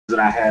that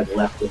I had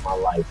left in my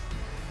life.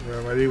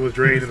 Yeah, my dude was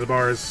drained in the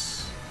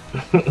bars.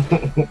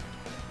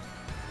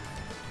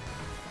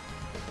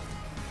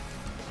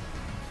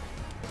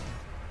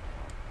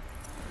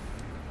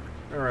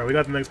 Alright, we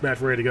got the next match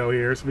ready to go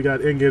here. So we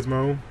got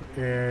nGizmo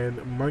and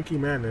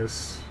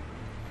MonkeyMadness.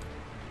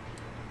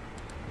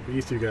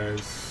 These two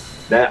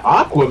guys. That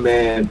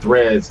Aquaman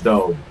threads,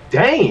 though.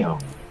 Damn.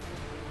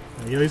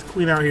 You know, he's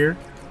clean out here.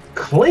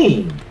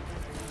 Clean.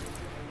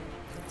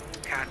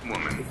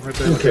 Catwoman. Right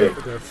there, okay.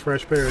 With a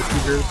fresh pair of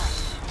sneakers.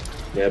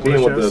 Yeah,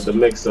 being with the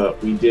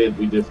mix-up, we did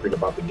forget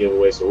about the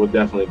giveaway, so we'll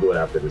definitely do it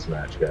after this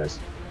match, guys.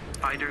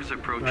 Fighters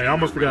approaching I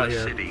almost forgot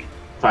here.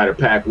 Fighter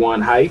Pack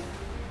 1 hype.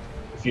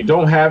 If you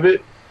don't have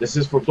it, this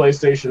is for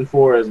PlayStation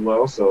 4 as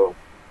well, so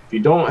if you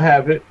don't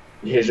have it,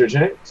 here's your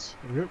chance.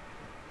 Yep.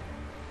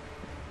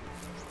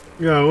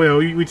 Yo,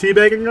 we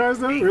teabagging guys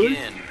though? Really?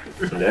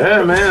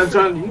 Yeah, man. I'm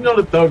trying. You know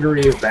the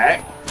thuggery is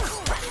back.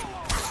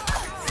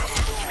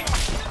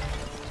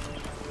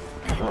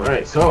 All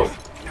right, so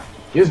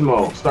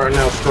Gizmo starting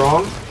out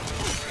strong.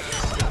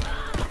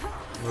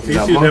 Well,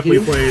 these two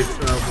definitely played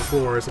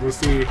before, so we'll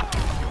see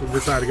what we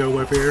decide to go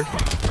with here.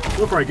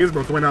 We'll probably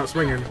Gizmo coming out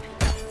swinging.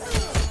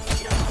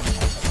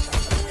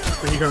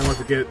 I think he's gonna want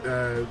to get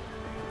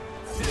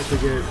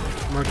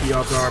Monkey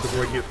off guard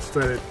before he gets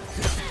started.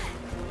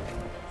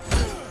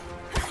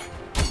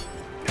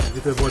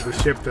 Get to avoid the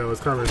ship though,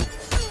 it's coming.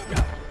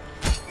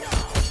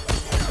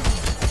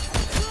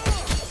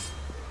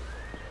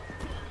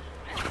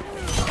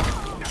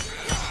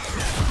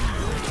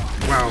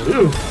 Wow.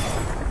 Ooh.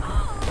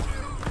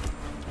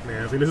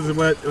 Man, see, this is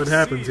what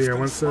happens here.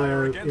 Once you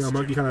know,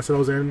 Monkey kind of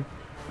settles in,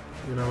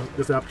 you know,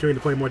 gets the opportunity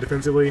to play more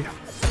defensively.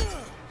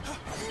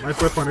 Nice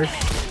whip punish.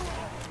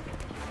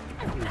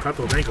 Ooh, cut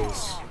those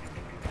ankles.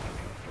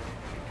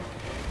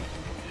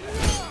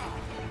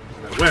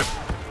 That whip.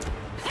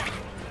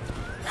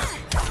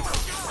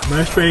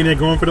 Nice training there,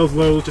 going for those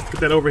lows just to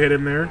get that overhead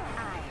in there.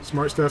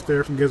 Smart stuff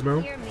there from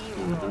Gizmo.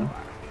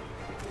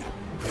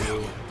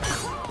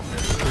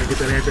 Get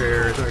that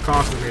anti-air. It's gonna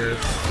cost him here.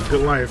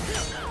 Good life.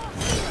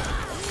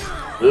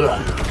 Ugh,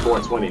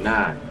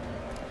 429.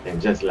 And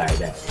just like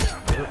that.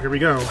 Yep, here we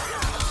go.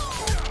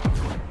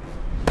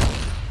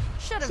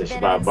 Session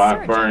by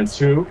bot burn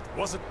 2.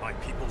 Wasn't my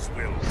people's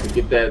will. To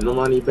get that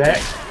money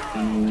back.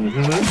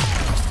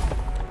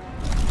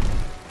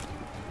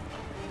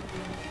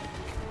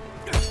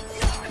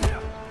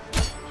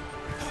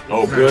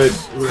 Oh, good.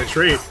 Ooh, that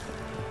trait.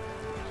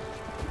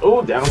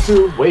 Oh, down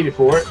 2. Waited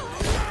for it.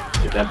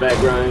 Get that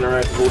background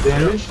interactable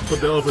damage. Yep.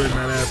 Put the elephant in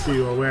that ass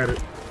too while we're at it.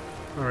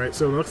 Alright,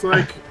 so it looks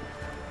like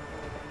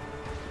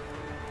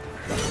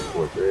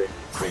 4-3.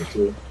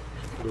 22.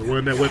 the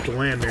one that whipped the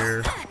land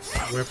there.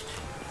 Whiffed.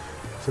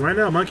 So right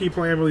now, Monkey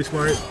playing really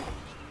smart.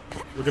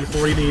 Looking for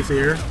what he needs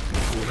here.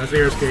 Ooh, nice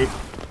air escape.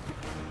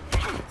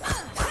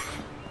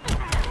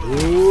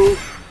 Ooh.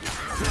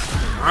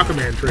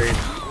 Aquaman trade.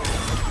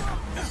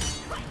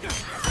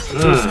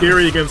 It's so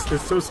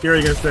scary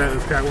against that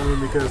as Catwoman,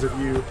 because if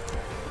you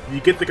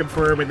get the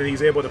confirm and then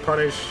he's able to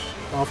punish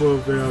off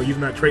of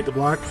using that trait to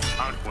block.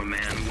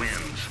 Aquaman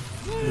wins.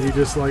 And you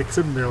just like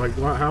sitting there like,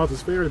 wow, how is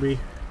this fair to me?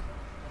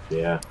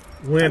 Yeah.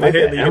 When like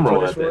they hit the the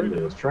emerald at the end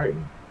of his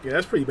Triton. Yeah,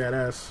 that's pretty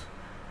badass.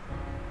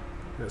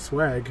 That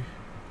swag.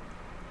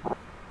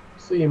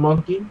 See you,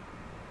 Monkey.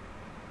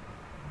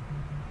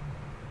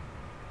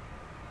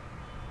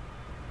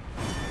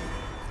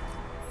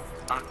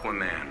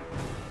 Aquaman.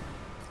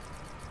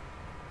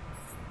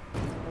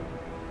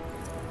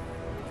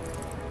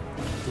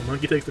 So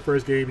Monkey takes the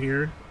first game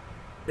here.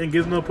 And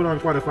Gizmo put on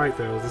quite a fight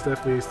though. It's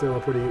definitely still a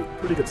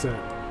pretty good set.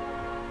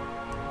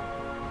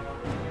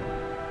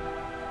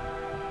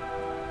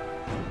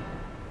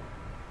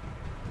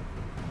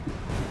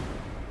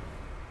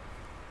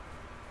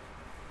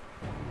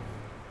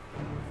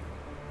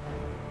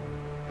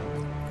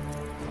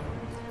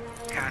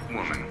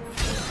 Catwoman.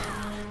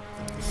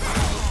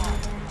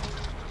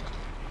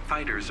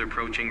 Fighters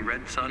approaching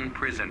Red Sun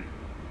Prison.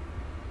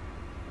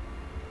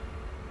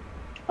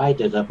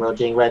 Fighters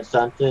approaching Red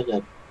Sun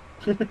Prison.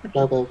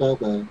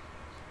 Go.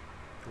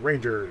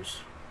 Rangers.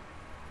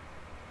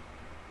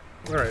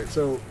 Alright,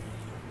 so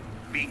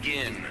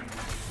Begin.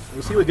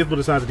 we'll see what Gizmo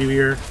decides to do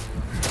here.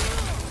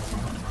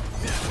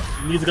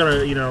 He's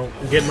gonna,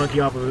 get Monkey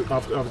off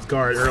his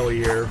guard early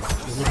here. And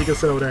once he gets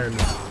settled in,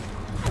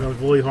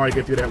 it's really hard to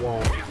get through that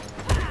wall.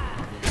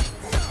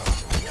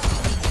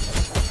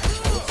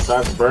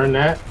 Decides to burn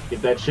that.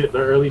 Get that shit, the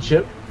early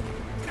chip.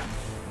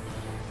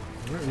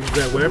 Alright, use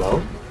that whip.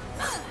 Low.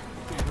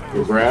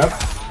 Good grab.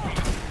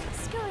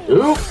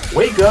 Ooh,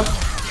 wake up.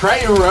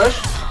 Triton rush.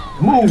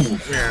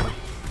 Move. Man.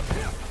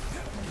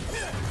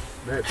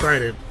 That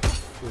Trident.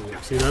 Ooh,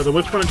 see, the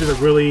whip punches are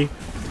really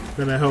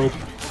gonna help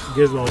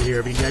Gizmo here.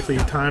 If you can actually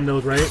time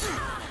those right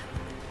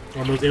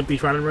on those empty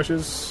Trident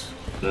rushes.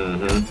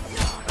 And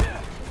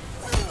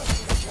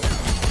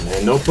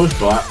no push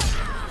block.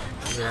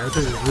 Yeah, this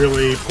is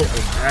really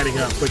adding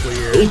up quickly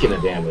here. Taking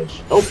the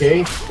damage.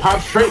 Okay, pop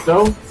straight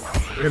though.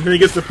 And then he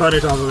gets the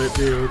punish off of it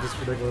too. Just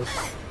ridiculous.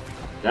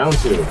 Down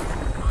 2.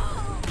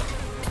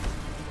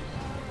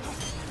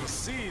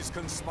 enemies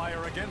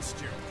conspire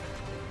against you.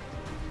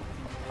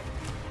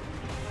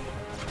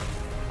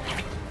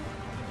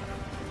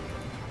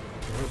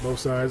 Both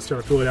sides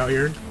trying to pull it out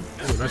here.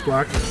 Ooh, nice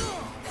block.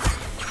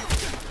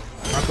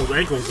 Not those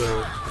ankles though.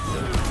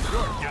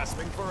 You're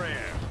gasping for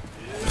air.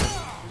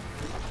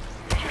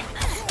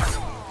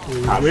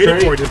 Ooh, waiting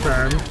for it this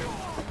time.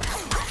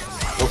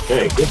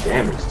 Okay, good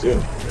damage too.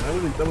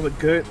 Yeah, that was a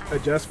good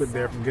adjustment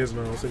there from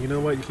Gizmo. So you know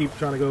what? You keep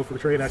trying to go for the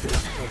trade after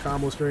a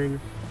combo string.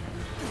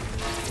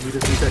 You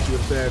just reset you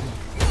instead.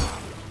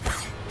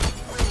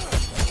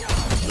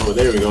 Oh,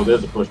 there we go.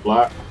 There's the push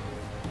block.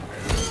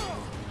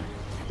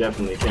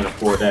 Definitely can't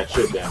afford that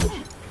chip damage.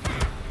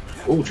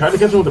 Ooh, tried to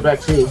catch him with the back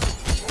too.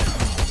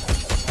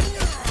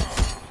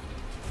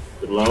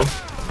 Good low.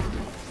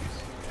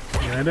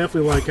 Yeah, I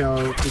definitely like how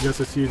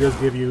Injustice 2 does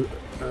give you,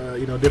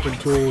 you know,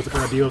 different tools to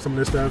kind of deal with some of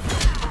this stuff.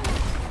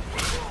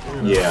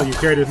 You know, Yeah. so your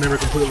character's never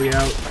completely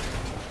out.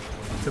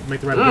 To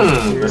make the right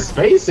adjustments here. The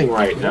spacing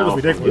right now.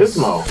 ridiculous.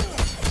 Gizmo.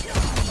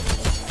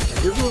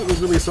 Gizmo was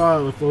really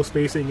solid with both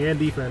spacing and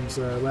defense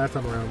last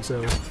time around.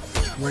 So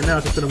right now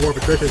it's just been a war of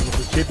attrition with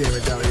this chip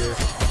damage out here.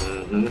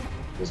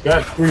 He's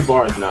got 3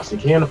 bars now, so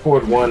he can't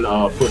afford one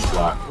push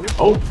block.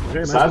 Oh, Okay,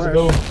 decides to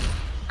nice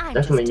go.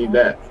 Definitely need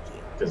that.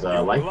 Because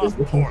life is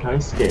looking kind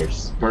of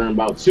scarce. Burn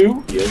about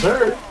 2. Yes,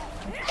 sir.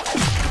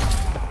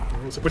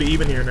 It's pretty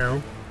even here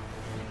now.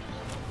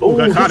 Oh,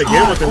 Got caught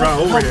again with the raw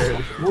oh,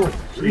 overhead. oh,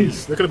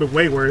 Jeez, that could have been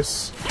way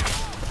worse.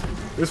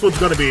 This one's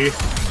gonna be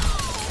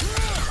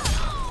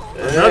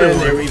another one.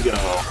 There we go.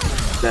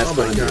 That's Oh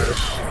my gonna do it.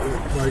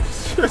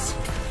 gosh!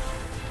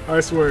 Like, I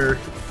swear.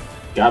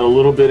 Got a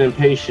little bit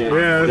impatient.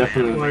 Yeah,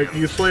 Definitely. like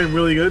he was playing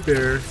really good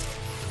there,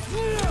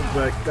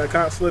 but got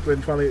caught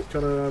slipping, trying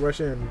to rush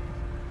in.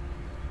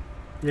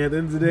 Yeah, at the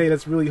end of the day,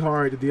 that's really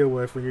hard to deal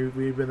with when you've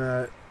been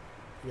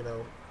you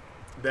know,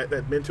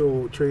 that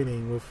mental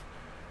training with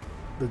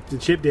the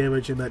chip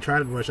damage and that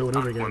trident rush over and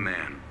over again.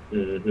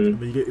 Aquaman.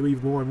 But you get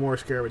even more and more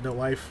scared with no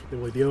life to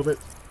really deal with it.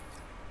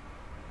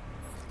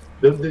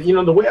 You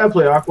know, the way I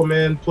play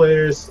Aquaman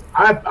players,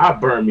 I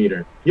burn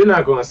meter. You're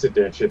not going to sit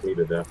there and chip me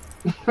to death.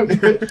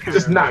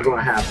 Just not going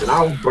to happen.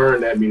 I'll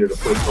burn that meter the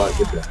first fight.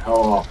 Get the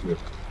hell off me.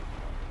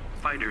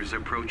 Fighters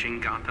approaching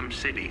Gotham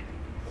City.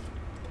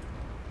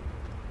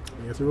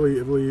 Yeah, it's a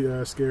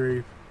really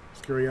scary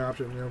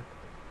option, you know.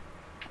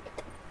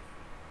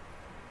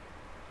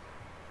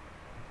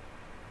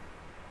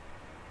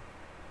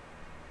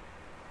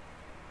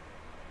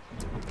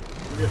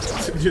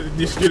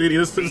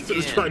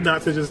 Just try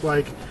not to just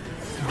like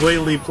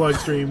blatantly plug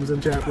streams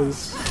and chat,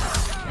 please.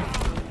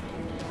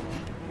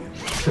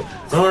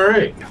 All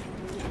right.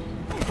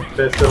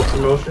 That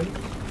self-promotion.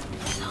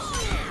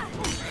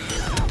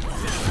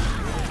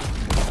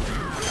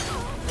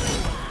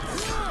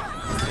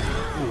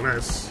 Ooh,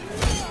 nice.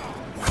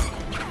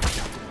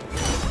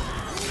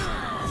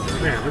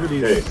 Man, look at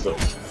these. Okay, so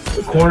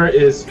the corner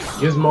is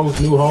Gizmo's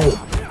new home.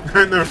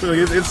 I know, so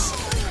it's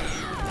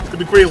gonna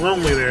be pretty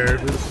lonely there.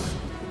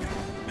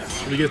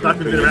 We get stuck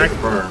into the rack.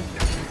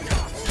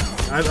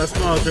 I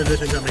smell a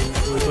transition coming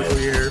really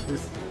quickly here.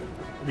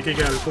 We can't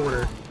get out of the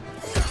corner.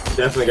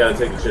 Definitely got to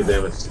take the chip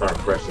damage to start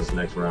fresh this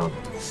next round.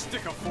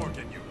 Stick a fork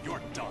in you, you're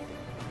done.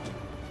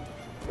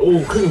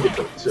 Oh, couldn't get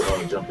the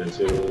jump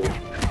into.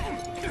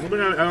 One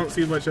thing I don't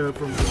see much of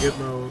from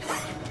Gizmo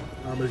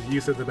is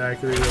use at the back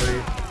three,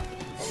 really.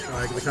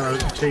 Like, they kind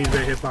of change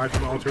that hitbox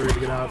from alter to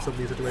get out of some of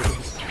these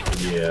situations.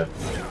 Yeah.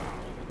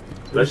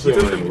 Especially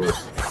when it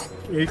works.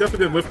 Yeah, he's got some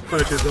good whiff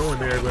punches going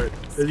there, but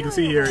as you can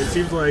see here, it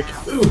seems like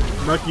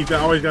Monkey's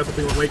always got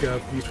something to wake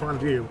up he's trying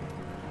to do.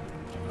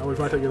 I would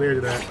try to take you there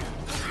to that.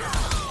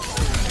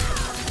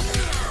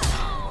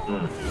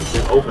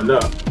 It opened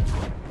up.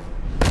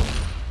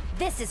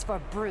 This is for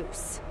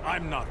Bruce.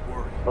 I'm not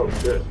worried. Oh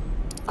shit.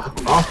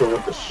 Also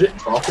with the shit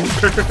talking.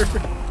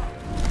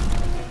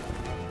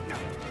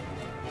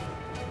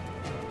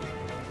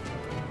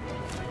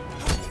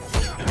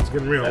 It's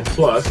getting real. That's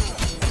plus.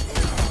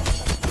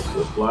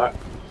 Good block.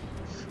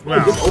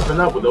 Wow. Just open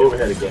up with the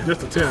overhead again.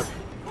 Just a tip.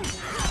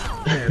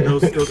 Man,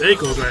 those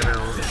ankles right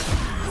now.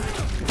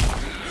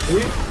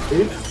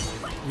 See?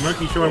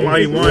 Monkey showing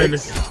why he won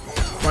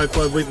Fight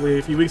Club Weekly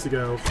a few weeks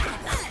ago.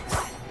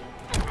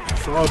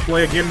 Solid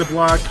play again to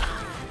block.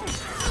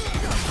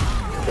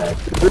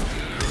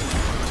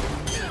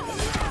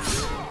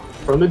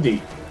 From the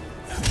deep.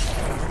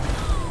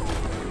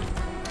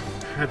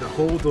 Had to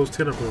hold those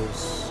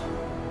tentacles.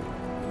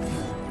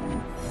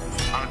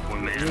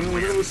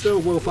 Aquaman It was still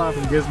well fought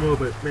from Gizmo,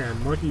 but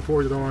man, Monkey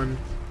poured it on.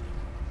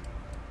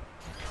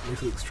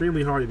 Makes it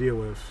extremely hard to deal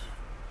with.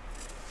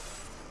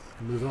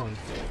 And moves on.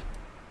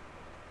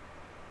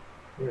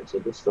 Alright, so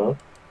good stuff.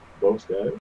 Both got it.